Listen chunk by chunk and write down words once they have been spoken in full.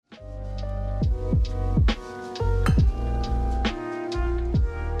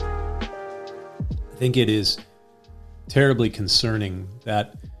think it is terribly concerning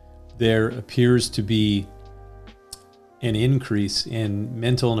that there appears to be an increase in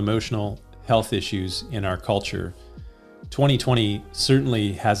mental and emotional health issues in our culture. 2020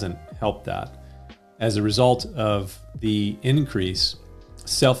 certainly hasn't helped that. As a result of the increase,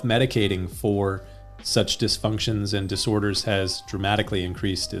 self-medicating for such dysfunctions and disorders has dramatically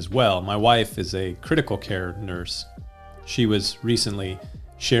increased as well. My wife is a critical care nurse. She was recently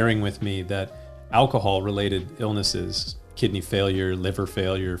sharing with me that alcohol-related illnesses, kidney failure, liver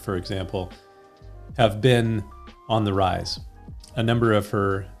failure, for example, have been on the rise. A number of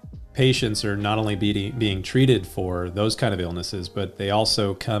her patients are not only being treated for those kind of illnesses, but they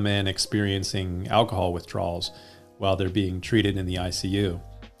also come in experiencing alcohol withdrawals while they're being treated in the ICU.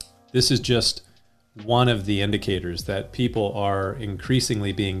 This is just one of the indicators that people are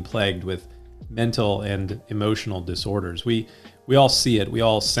increasingly being plagued with mental and emotional disorders. We all see it, we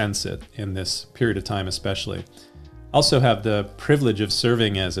all sense it in this period of time especially. I also have the privilege of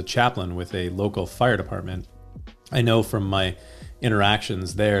serving as a chaplain with a local fire department. I know from my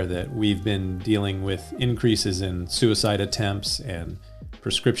interactions there that we've been dealing with increases in suicide attempts and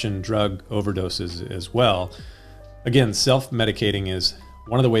prescription drug overdoses as well. Again, self-medicating is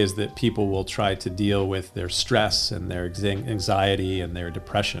one of the ways that people will try to deal with their stress and their anxiety and their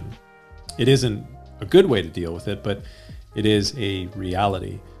depression. It isn't a good way to deal with it, but it is a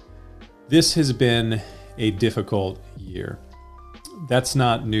reality. This has been a difficult year. That's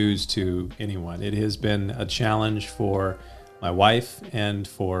not news to anyone. It has been a challenge for my wife and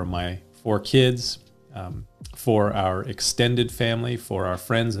for my 4 kids, for our extended family, for our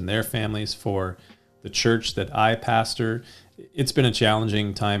friends and their families, for the church that I pastor. It's been a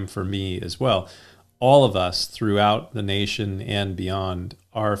challenging time for me as well. All of us throughout the nation and beyond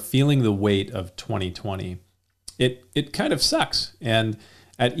are feeling the weight of 2020. It kind of sucks. And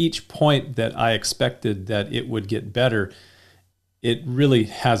at each point that I expected that it would get better, it really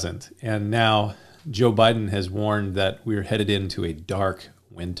hasn't. And now Joe Biden has warned that we're headed into a dark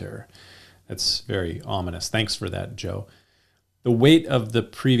winter. That's very ominous. Thanks for that, Joe. The weight of the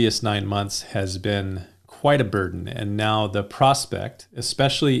previous 9 months has been quite a burden. And now the prospect,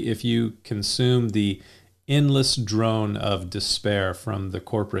 especially if you consume the endless drone of despair from the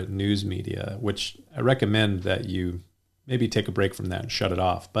corporate news media, which I recommend that you maybe take a break from that and shut it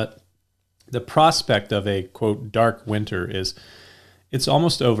off. But the prospect of a, quote, dark winter it's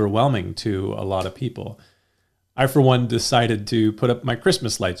almost overwhelming to a lot of people. I, for one, decided to put up my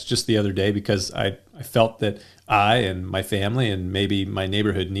Christmas lights just the other day because I felt that I and my family and maybe my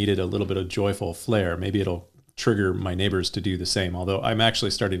neighborhood needed a little bit of joyful flair. Maybe it'll trigger my neighbors to do the same, although I'm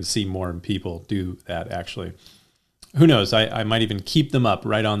actually starting to see more people do that, actually. Who knows? I might even keep them up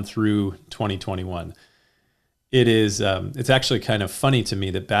right on through 2021. It's actually kind of funny to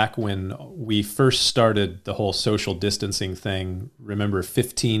me that back when we first started the whole social distancing thing, remember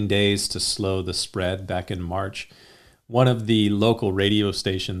 15 days to slow the spread back in March, one of the local radio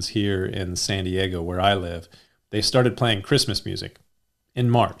stations here in San Diego where I live, they started playing Christmas music in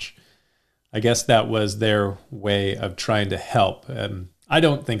March. I guess that was their way of trying to help. I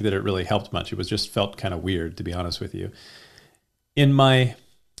don't think that it really helped much. It was just felt kind of weird, to be honest with you. In my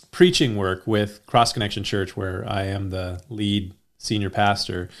preaching work with Cross Connection Church, where I am the lead senior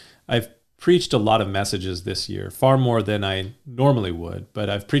pastor, I've preached a lot of messages this year, far more than I normally would, but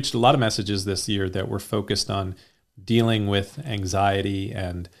I've preached a lot of messages this year that were focused on dealing with anxiety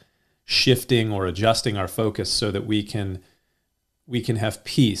and shifting or adjusting our focus so that we can have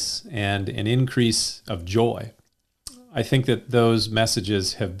peace and an increase of joy. I think that those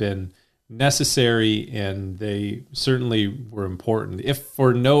messages have been necessary, and they certainly were important, if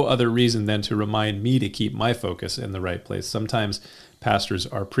for no other reason than to remind me to keep my focus in the right place. Sometimes pastors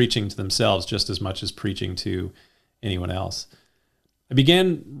are preaching to themselves just as much as preaching to anyone else. I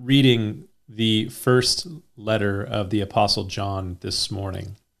began reading the first letter of the Apostle John this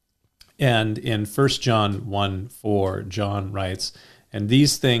morning. And in 1 John 1:4, John writes, "And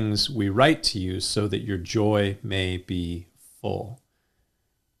these things we write to you so that your joy may be full."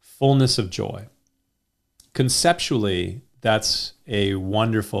 Fullness of joy. Conceptually, that's a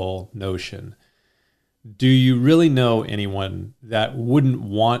wonderful notion. Do you really know anyone that wouldn't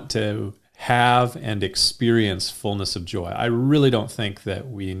want to have and experience fullness of joy? I really don't think that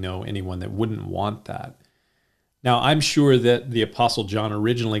we know anyone that wouldn't want that. Now, I'm sure that the Apostle John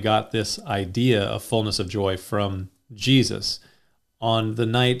originally got this idea of fullness of joy from Jesus on the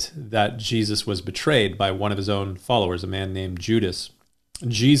night that Jesus was betrayed by one of his own followers, a man named Judas.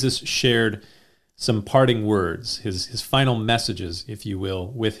 Jesus shared some parting words, his final messages, if you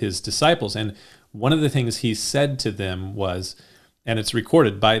will, with his disciples. And one of the things he said to them was and it's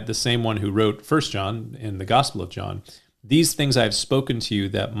recorded by the same one who wrote 1 John in the Gospel of John. These things I have spoken to you,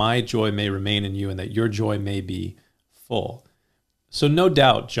 that my joy may remain in you and that your joy may be full. So no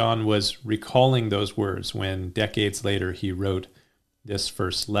doubt John was recalling those words when decades later he wrote this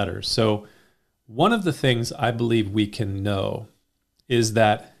first letter. So one of the things I believe we can know is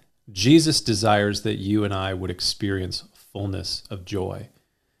that Jesus desires that you and I would experience fullness of joy.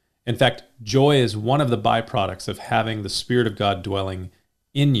 In fact, joy is one of the byproducts of having the Spirit of God dwelling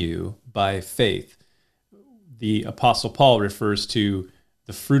in you by faith. The Apostle Paul refers to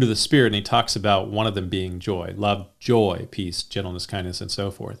the fruit of the Spirit, and he talks about one of them being joy: love, joy, peace, gentleness, kindness, and so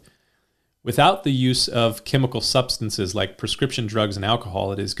forth. Without the use of chemical substances like prescription drugs and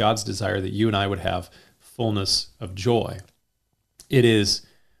alcohol, it is God's desire that you and I would have fullness of joy. It is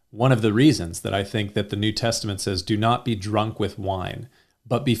one of the reasons that I think that the New Testament says, do not be drunk with wine,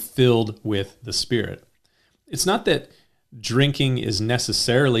 but be filled with the Spirit. It's not that drinking is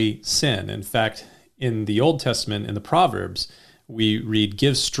necessarily sin. In fact, in the Old Testament, in the Proverbs, we read,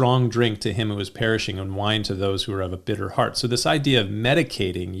 give strong drink to him who is perishing and wine to those who are of a bitter heart. So this idea of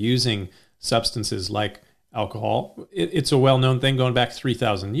medicating using substances like alcohol, it's a well-known thing going back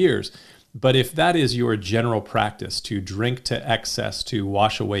 3,000 years. But if that is your general practice, to drink to excess, to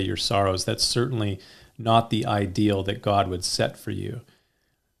wash away your sorrows, that's certainly not the ideal that God would set for you.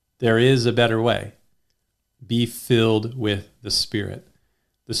 There is a better way. Be filled with the Spirit.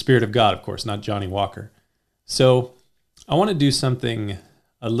 The Spirit of God, of course, not Johnny Walker. So I want to do something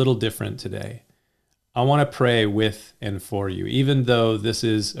a little different today. I want to pray with and for you. Even though this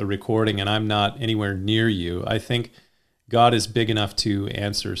is a recording and I'm not anywhere near you, I think God is big enough to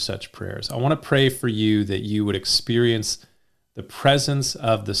answer such prayers. I want to pray for you that you would experience the presence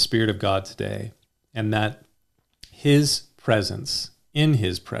of the Spirit of God today, and that His presence, in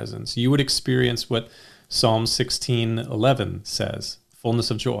His presence, you would experience what Psalm 16:11 says,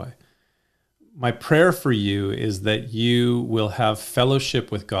 fullness of joy. My prayer for you is that you will have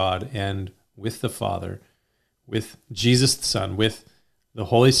fellowship with God and with the Father, with Jesus the Son, with the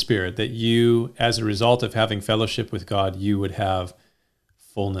Holy Spirit, that you, as a result of having fellowship with God, you would have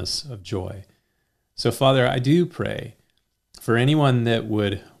fullness of joy. So, Father, I do pray for anyone that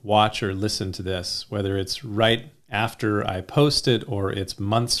would watch or listen to this, whether it's right after I post it or it's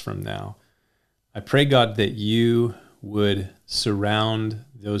months from now. I pray, God, that you would surround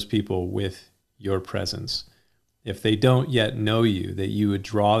those people with your presence. If they don't yet know you, that you would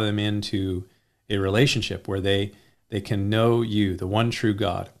draw them into a relationship where they can know you, the one true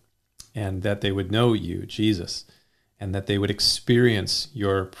God, and that they would know you, Jesus, and that they would experience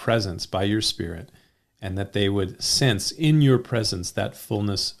your presence by your Spirit, and that they would sense in your presence that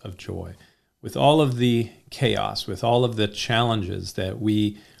fullness of joy. With all of the chaos, with all of the challenges that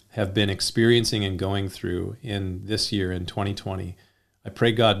we have been experiencing and going through in this year, in 2020, I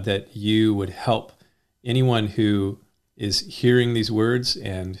pray, God, that you would help anyone who is hearing these words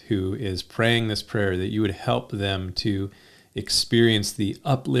and who is praying this prayer, that you would help them to experience the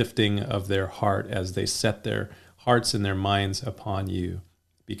uplifting of their heart as they set their hearts and their minds upon you.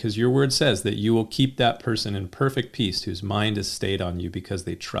 Because your word says that you will keep that person in perfect peace whose mind is stayed on you because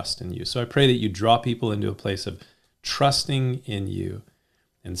they trust in you. So I pray that you draw people into a place of trusting in you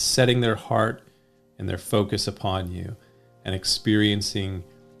and setting their heart and their focus upon you and experiencing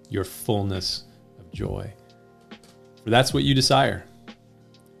your fullness of joy. For that's what you desire.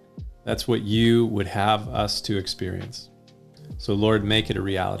 That's what you would have us to experience. So Lord, make it a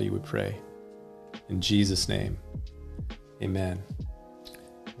reality, we pray. In Jesus' name, amen.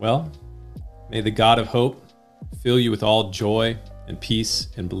 Well, may the God of hope fill you with all joy and peace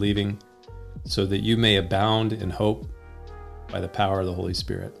in believing, so that you may abound in hope by the power of the Holy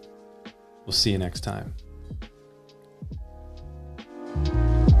Spirit. We'll see you next time.